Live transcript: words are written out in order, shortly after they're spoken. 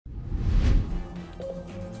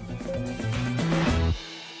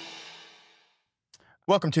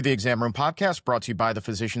Welcome to the Exam Room Podcast, brought to you by the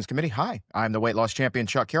Physicians Committee. Hi, I'm the weight loss champion,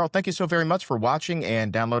 Chuck Carroll. Thank you so very much for watching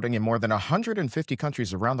and downloading in more than 150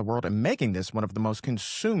 countries around the world and making this one of the most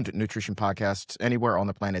consumed nutrition podcasts anywhere on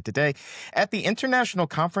the planet today. At the International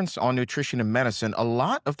Conference on Nutrition and Medicine, a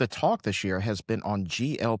lot of the talk this year has been on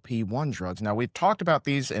GLP-1 drugs. Now, we've talked about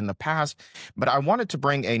these in the past, but I wanted to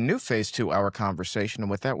bring a new face to our conversation. And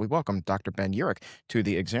with that, we welcome Dr. Ben Urich to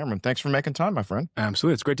the Exam Room. Thanks for making time, my friend.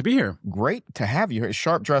 Absolutely. It's great to be here. Great to have you here.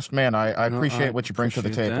 Sharp-dressed man. I appreciate what you bring to the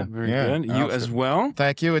table. That. Very good. You as well.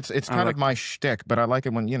 Thank you. It's kind of my shtick, but I like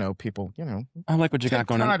it when, people, I like what you got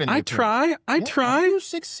going on. I try. You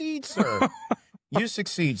succeed, sir. You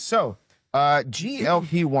succeed. So,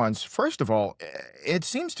 GLP-1s, first of all, it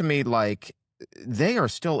seems to me like they are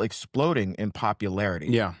still exploding in popularity.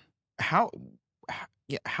 Yeah. How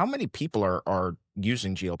many people are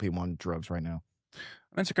using GLP-1 drugs right now?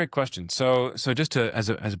 That's a great question. So just to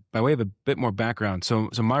as by way of a bit more background. So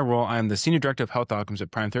my role, I am the Senior Director of Health Outcomes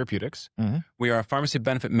at Prime Therapeutics. Mm-hmm. We are a pharmacy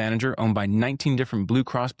benefit manager owned by 19 different Blue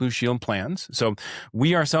Cross Blue Shield plans. So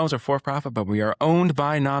we ourselves are for-profit, but we are owned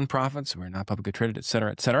by nonprofits. We're not publicly traded, et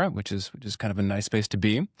cetera, which is kind of a nice space to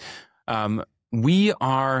be. We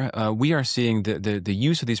are seeing the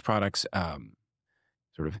use of these products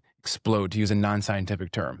sort of explode, to use a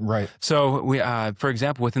non-scientific term. Right. So we, for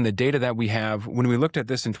example, within the data that we have, when we looked at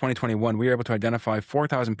this in 2021, we were able to identify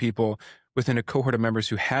 4,000 people within a cohort of members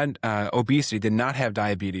who had obesity, did not have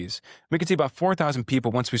diabetes. We could see about 4,000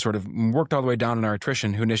 people, once we sort of worked all the way down in our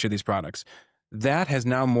attrition, who initiated these products. That has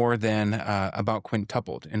now more than about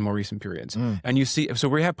quintupled in more recent periods. And you see, so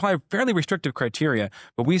we have probably fairly restrictive criteria,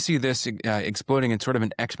 but we see this exploding at sort of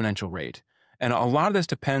an exponential rate. And a lot of this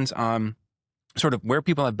depends on sort of where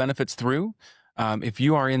people have benefits through. If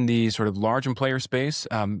you are in the sort of large employer space,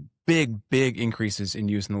 big increases in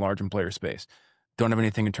use in the large employer space. Don't have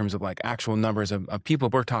anything in terms of like actual numbers of people.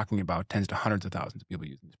 We're talking about tens to hundreds of thousands of people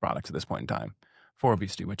using these products at this point in time for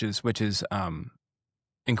obesity, which is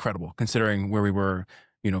incredible considering where we were,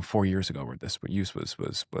 4 years ago, where this use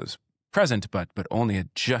was present, but only had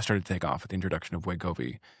just started to take off with the introduction of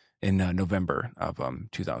Wegovy in November of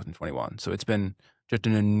 2021. So it's been just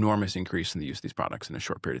an enormous increase in the use of these products in a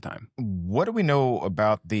short period of time. What do we know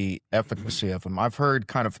about the efficacy of them? I've heard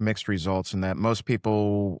kind of mixed results in that most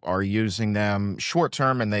people are using them short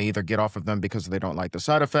term and they either get off of them because they don't like the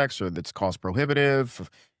side effects or that's cost prohibitive.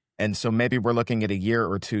 And so maybe we're looking at a year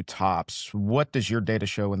or two tops. What does your data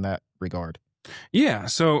show in that regard? Yeah.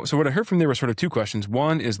 So what I heard from there were sort of two questions.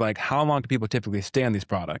 One is like, how long do people typically stay on these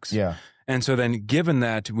products? Yeah. And so then given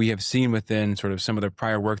that we have seen within sort of some of the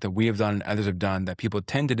prior work that we have done and others have done that people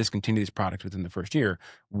tend to discontinue these products within the first year,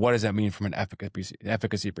 what does that mean from an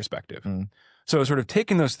efficacy perspective? So sort of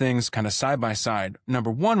taking those things kind of side by side,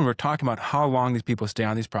 number one, when we're talking about how long these people stay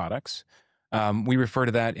on these products, we refer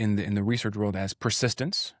to that in the research world as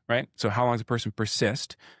persistence, right? So how long does a person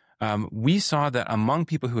persist? We saw that among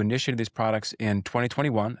people who initiated these products in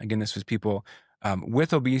 2021, again, this was people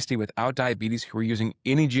with obesity, without diabetes, who were using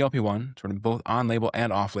any GLP-1, sort of both on-label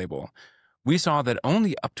and off-label, we saw that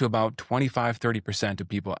only up to about 25-30% of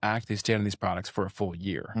people actually stayed on these products for a full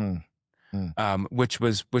year, which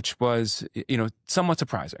was somewhat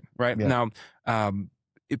surprising, right? Yeah. Now,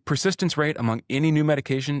 persistence rate among any new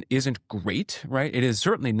medication isn't great, right? It is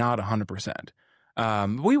certainly not 100%.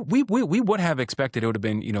 We would have expected it would have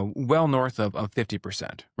been, well north of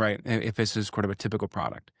 50%, right? If this is sort of a typical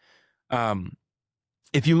product.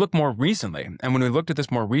 If you look more recently, and when we looked at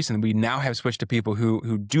this more recently, we now have switched to people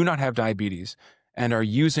who do not have diabetes and are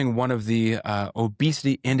using one of the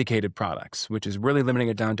obesity indicated products, which is really limiting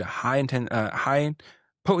it down to high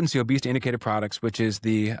potency obesity indicated products, which is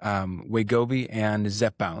the Wegovy and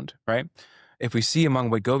Zepbound, right? If we see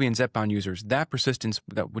among Wegovy and Zepbound users, that persistence,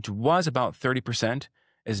 which was about 30%,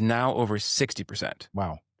 is now over 60%.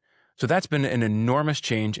 Wow. So that's been an enormous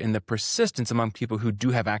change in the persistence among people who do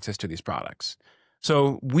have access to these products.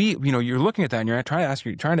 So you're looking at that and you're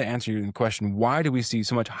trying to answer the question, why do we see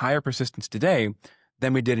so much higher persistence today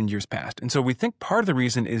than we did in years past? And so we think part of the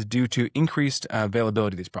reason is due to increased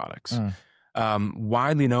availability of these products.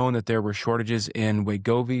 Widely known that there were shortages in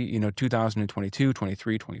Wegovy, 2022,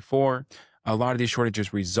 23, 24. A lot of these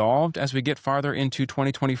shortages resolved as we get farther into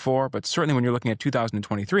 2024, but certainly when you're looking at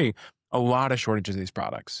 2023, a lot of shortages of these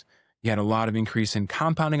products. You had a lot of increase in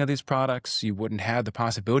compounding of these products. You wouldn't have the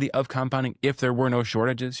possibility of compounding if there were no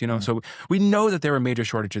shortages, So we know that there are major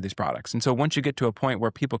shortages of these products. And so once you get to a point where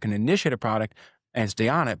people can initiate a product and stay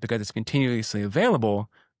on it because it's continuously available,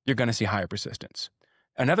 you're going to see higher persistence.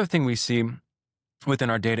 Another thing we see within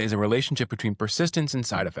our data is a relationship between persistence and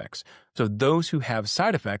side effects. So those who have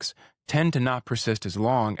side effects tend to not persist as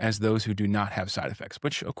long as those who do not have side effects,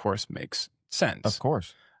 which of course makes sense. Of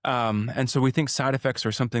course. And so we think side effects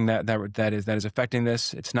are something that is affecting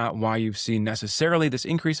this. It's not why you've seen necessarily this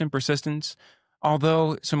increase in persistence,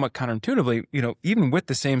 although somewhat counterintuitively, even with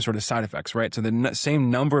the same sort of side effects, right? So the same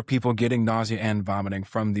number of people getting nausea and vomiting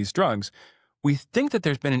from these drugs, we think that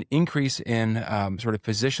there's been an increase in sort of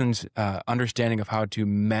physicians' understanding of how to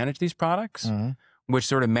manage these products, which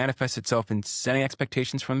sort of manifests itself in setting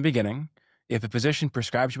expectations from the beginning. If a physician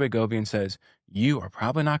prescribes you Wegovy and says, you are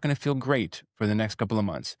probably not going to feel great for the next couple of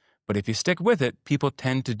months, but if you stick with it, people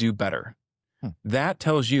tend to do better. That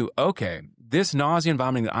tells you, okay, this nausea and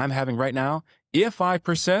vomiting that I'm having right now, if I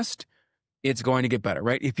persist, it's going to get better,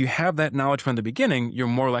 right? If you have that knowledge from the beginning, you're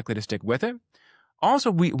more likely to stick with it.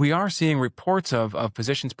 Also, we are seeing reports of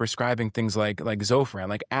physicians prescribing things like Zofran,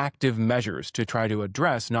 like active measures to try to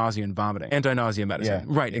address nausea and vomiting. Anti-nausea medicine.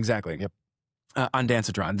 Yeah. Right, exactly. Yep.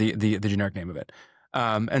 Ondansetron, the generic name of it.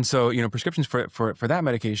 And so, prescriptions for that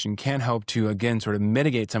medication can help to, again, sort of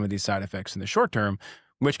mitigate some of these side effects in the short term,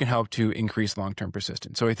 which can help to increase long-term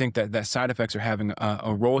persistence. So I think that side effects are having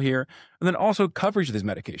a role here. And then also coverage of these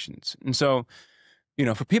medications. And so,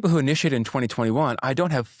 for people who initiated in 2021, I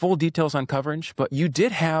don't have full details on coverage, but you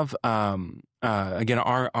did have, again,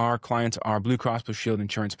 our clients are Blue Cross Blue Shield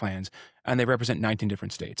insurance plans, and they represent 19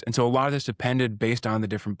 different states. And so a lot of this depended based on the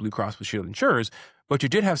different Blue Cross Blue Shield insurers, but you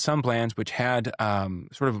did have some plans which had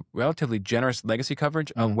sort of relatively generous legacy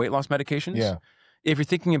coverage of weight loss medications. Yeah. If you're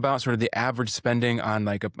thinking about sort of the average spending on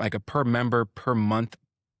like a per member per month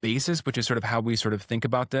basis, which is sort of how we sort of think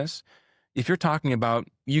about this, if you're talking about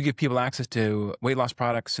you give people access to weight loss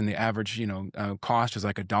products and the average, cost is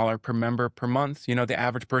like $1 per member per month, the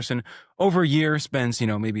average person over a year spends,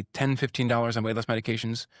 maybe $10, $15 on weight loss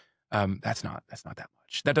medications. That's not that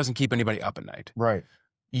much. That doesn't keep anybody up at night. Right.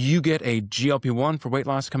 You get a GLP-1 for weight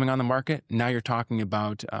loss coming on the market. Now you're talking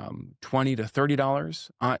about $20 to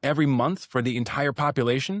 $30 every month for the entire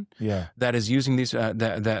population. Yeah. That is using these,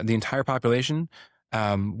 the entire population.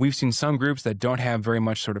 We've seen some groups that don't have very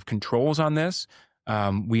much sort of controls on this.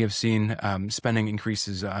 We have seen spending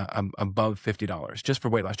increases above $50 just for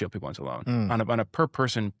weight loss GLP-1s alone on a per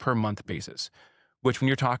person per month basis, which when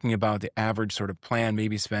you're talking about the average sort of plan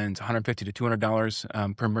maybe spends $150 to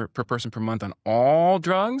 $200 per person per month on all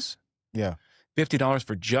drugs. Yeah. $50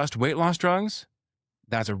 for just weight loss drugs.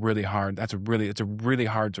 It's a really hard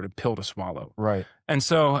sort of pill to swallow. Right. And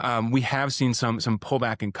so we have seen some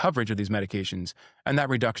pullback in coverage of these medications, and that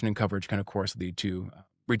reduction in coverage can, of course, lead to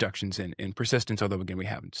reductions in persistence, although, again, we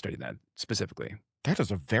haven't studied that specifically. That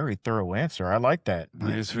is a very thorough answer. I like that.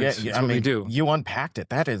 It's what we do. You unpacked it.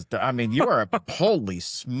 That is, you are holy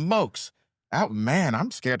smokes. Oh, man,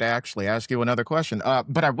 I'm scared to actually ask you another question,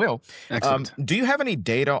 but I will. Excellent. Do you have any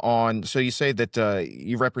data on, so you say that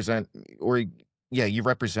you represent, or... Yeah, you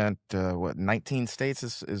represent, 19 states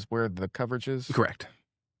is where the coverage is? Correct.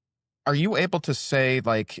 Are you able to say,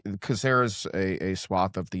 because there is a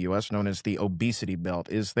swath of the U.S. known as the obesity belt,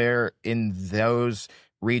 is there in those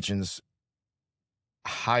regions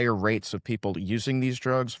higher rates of people using these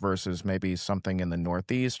drugs versus maybe something in the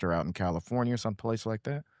Northeast or out in California or someplace like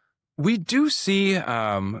that? We do see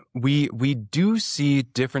we do see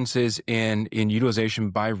differences in utilization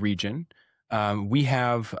by region.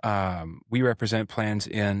 We represent plans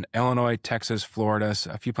in Illinois, Texas, Florida,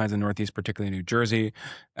 a few plans in the Northeast, particularly New Jersey,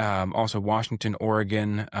 also Washington,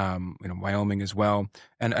 Oregon, Wyoming as well,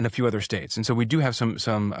 and a few other states. And so we do have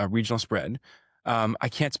some regional spread. I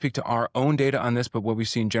can't speak to our own data on this, but what we've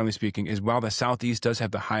seen, generally speaking, is while the Southeast does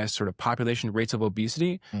have the highest sort of population rates of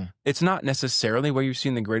obesity, it's not necessarily where you've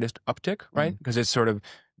seen the greatest uptick, right? Because it's sort of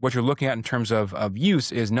what you're looking at in terms of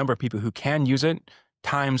use is number of people who can use it,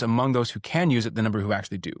 times among those who can use it, the number who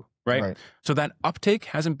actually do, right? So that uptake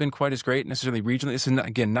hasn't been quite as great necessarily regionally. This is,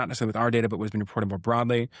 not necessarily with our data, but what's been reported more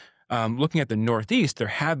broadly. Looking at the Northeast, there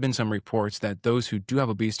have been some reports that those who do have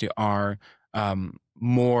obesity are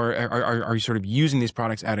sort of using these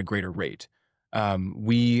products at a greater rate.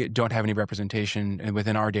 We don't have any representation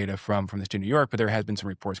within our data from the state of New York, but there has been some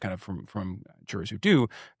reports kind of from jurors who do,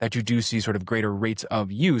 that you do see sort of greater rates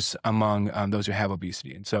of use among those who have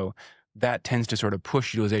obesity. And so that tends to sort of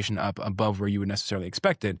push utilization up above where you would necessarily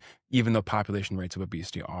expect it, even though population rates of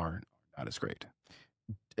obesity are not as great.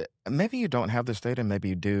 Maybe you don't have this data, maybe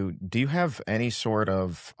you do. Do you have any sort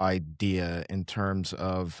of idea in terms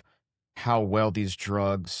of how well these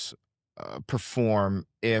drugs perform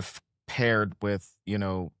if paired with,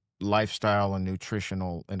 lifestyle and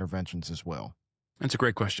nutritional interventions as well? That's a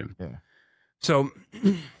great question. Yeah. So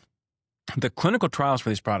the clinical trials for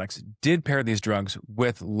these products did pair these drugs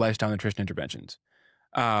with lifestyle nutrition interventions.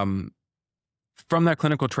 From that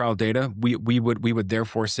clinical trial data, we would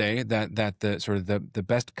therefore say that the sort of the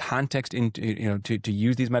best context to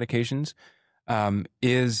use these medications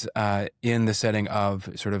is in the setting of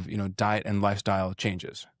sort of diet and lifestyle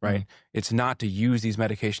changes, right? It's not to use these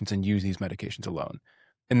medications and use these medications alone.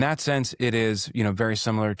 In that sense, it is very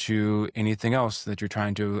similar to anything else that you're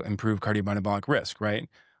trying to improve cardiometabolic risk, right?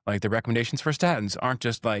 Like the recommendations for statins aren't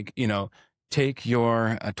just like take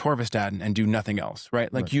your atorvastatin and do nothing else,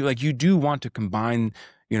 right? Like you do want to combine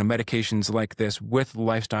medications like this with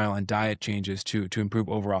lifestyle and diet changes to improve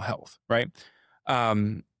overall health, right?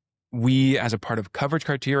 We, as a part of coverage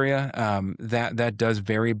criteria, that does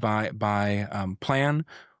vary by plan.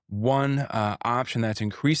 One option that's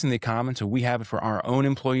increasingly common, so we have it for our own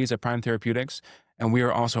employees at Prime Therapeutics, and we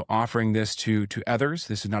are also offering this to others.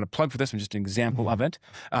 This is not a plug for this, I'm just an example of it,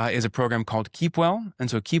 is a program called KeepWell. And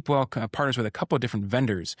so KeepWell partners with a couple of different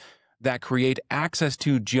vendors that create access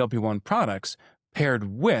to GLP-1 products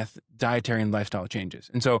paired with dietary and lifestyle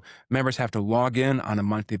changes. And so members have to log in on a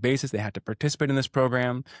monthly basis. They have to participate in this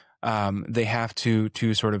program. They have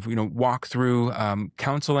to sort of walk through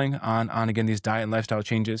counseling on again these diet and lifestyle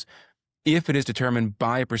changes. If it is determined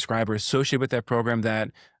by a prescriber associated with that program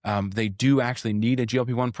that they do actually need a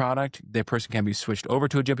GLP-1 product, their person can be switched over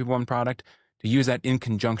to a GLP-1 product to use that in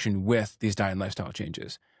conjunction with these diet and lifestyle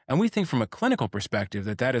changes. And we think from a clinical perspective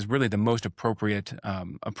that is really the most appropriate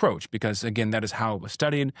approach because, again, that is how it was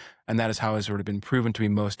studied and that is how it has sort of been proven to be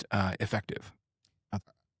most effective.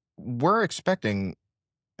 We're expecting,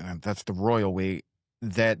 that's the royal we,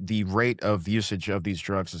 that the rate of usage of these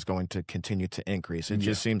drugs is going to continue to increase. It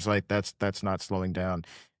just seems like that's not slowing down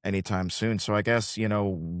anytime soon. So I guess,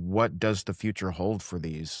 what does the future hold for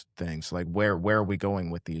these things? Like where are we going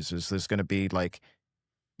with these? Is this going to be like,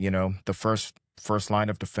 the first line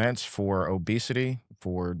of defense for obesity,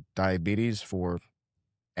 for diabetes, for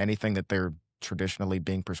anything that they're traditionally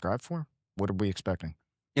being prescribed for? What are we expecting?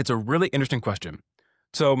 It's a really interesting question.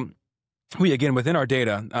 So we, again, within our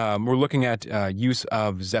data, we're looking at use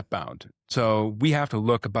of Zepbound. So we have to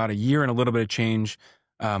look about a year and a little bit of change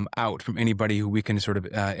out from anybody who we can sort of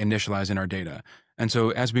initialize in our data. And so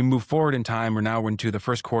as we move forward in time, we're into the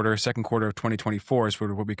first quarter, second quarter of 2024 is sort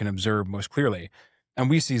of what we can observe most clearly. And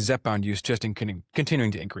we see Zepbound use just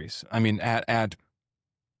continuing to increase. I mean, at an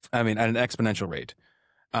exponential rate.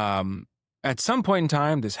 At some point in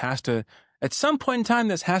time, this has to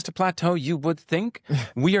plateau, you would think.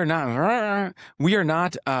 We are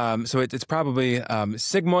not, so it's probably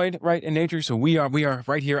sigmoid, right, in nature. So we are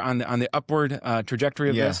right here on the upward trajectory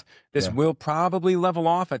of this. This will probably level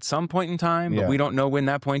off at some point in time, but we don't know when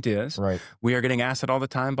that point is. Right. We are getting asked it all the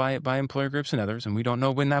time by employer groups and others, and we don't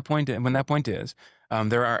know when that point is.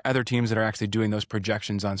 There are other teams that are actually doing those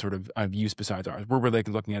projections on sort of use besides ours. We're really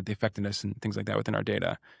looking at the effectiveness and things like that within our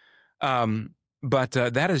data. But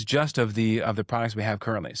that is just of the products we have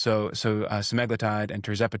currently. So semaglutide and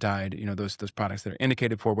tirzepatide, those products that are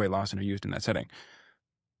indicated for weight loss and are used in that setting.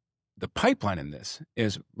 The pipeline in this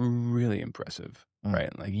is really impressive,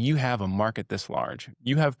 right? Like you have a market this large.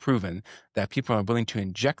 You have proven that people are willing to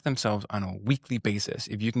inject themselves on a weekly basis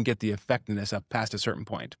if you can get the effectiveness up past a certain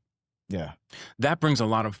point. Yeah, that brings a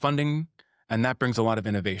lot of funding. And that brings a lot of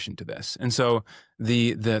innovation to this. And so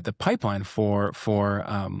the pipeline for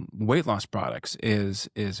weight loss products is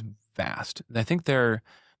vast. I think the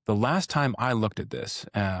last time I looked at this,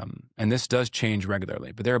 and this does change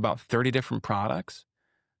regularly, but there are about 30 different products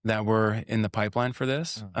that were in the pipeline for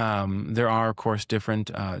this. There are, of course,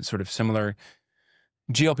 different sort of similar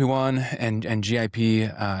GLP-1 and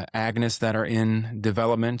GIP agonists that are in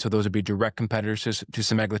development. So those would be direct competitors to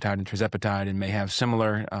semaglutide and tirzepatide and may have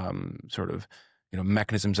similar sort of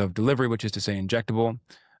mechanisms of delivery, which is to say injectable.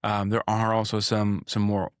 There are also some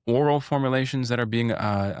more oral formulations that are being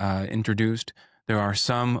introduced. There are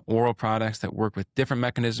some oral products that work with different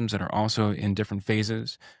mechanisms that are also in different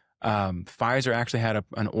phases. Pfizer actually had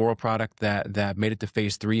an oral product that made it to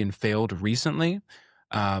phase 3 and failed recently.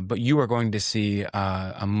 But you are going to see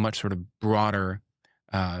a much sort of broader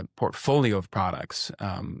portfolio of products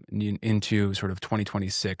into sort of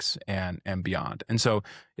 2026 and beyond. And so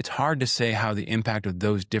it's hard to say how the impact of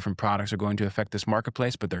those different products are going to affect this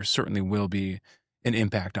marketplace, but there certainly will be an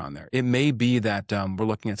impact on there. It may be that we're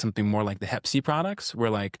looking at something more like the Hep C products, where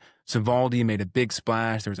like Sovaldi made a big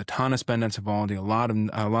splash. There was a ton of spend on Sovaldi, a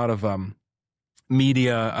lot of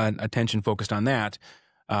media attention focused on that.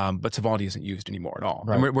 but Sovaldi isn't used anymore at all.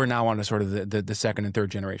 Right. And we're now on to sort of the second and third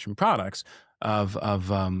generation products of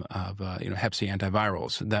Hep C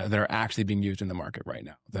antivirals that are actually being used in the market right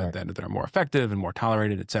now that are more effective and more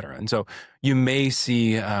tolerated, et cetera. And so you may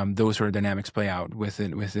see those sort of dynamics play out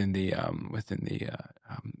within the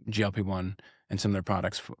GLP-1 and some of their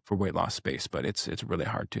products for weight loss space, but it's really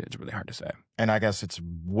hard to say. And I guess it's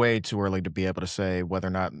way too early to be able to say whether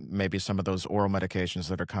or not maybe some of those oral medications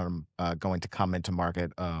that are going to come into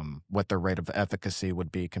market, what their rate of efficacy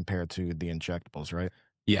would be compared to the injectables, right?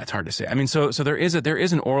 Yeah, it's hard to say. I mean, so there is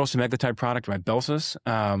an oral semaglutide product by Rybelsus.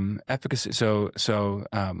 Efficacy. So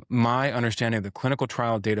my understanding of the clinical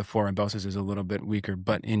trial data for Rybelsus is a little bit weaker,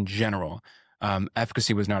 but in general,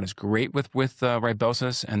 efficacy was not as great with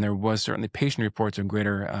Rybelsus, and there was certainly patient reports of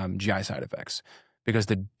greater GI side effects because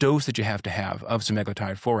the dose that you have to have of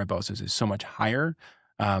semaglutide for Rybelsus is so much higher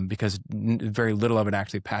because very little of it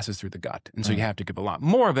actually passes through the gut. And so you have to give a lot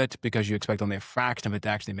more of it because you expect only a fraction of it to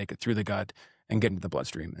actually make it through the gut and get into the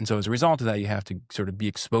bloodstream. And so as a result of that, you have to sort of be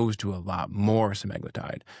exposed to a lot more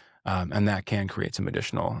semaglutide, and that can create some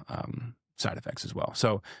additional side effects as well.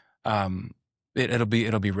 So it'll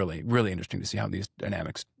be really, really interesting to see how these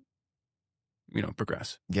dynamics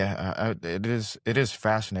progress. Yeah, it is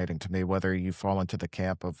fascinating to me whether you fall into the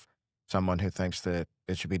camp of someone who thinks that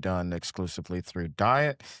it should be done exclusively through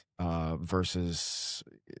diet versus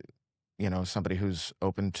somebody who's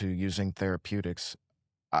open to using therapeutics.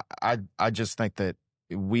 I just think that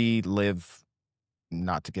we live,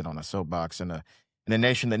 not to get on a soapbox, in a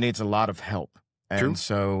nation that needs a lot of help. And True.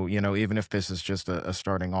 so, even if this is just a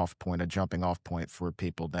starting off point, a jumping off point for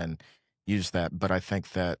people, then use that. But I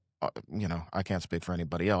think that, I can't speak for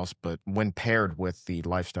anybody else, but when paired with the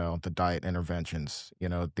lifestyle, the diet interventions,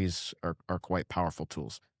 these are quite powerful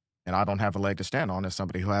tools. And I don't have a leg to stand on as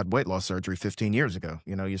somebody who had weight loss surgery 15 years ago,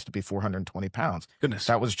 used to be 420 pounds. Goodness.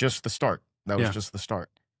 That was just the start. That was just the start.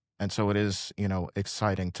 And so it is,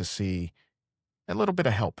 exciting to see a little bit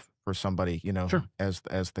of help for somebody, Sure. as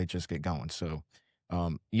they just get going. So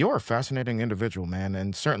you're a fascinating individual, man.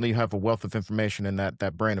 And certainly you have a wealth of information in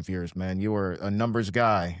that brain of yours, man. You are a numbers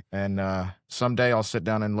guy. And someday I'll sit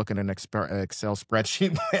down and look at an Excel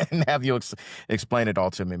spreadsheet and have you explain it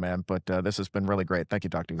all to me, man. But this has been really great. Thank you,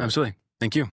 Dr. Urich. Absolutely. Thank you.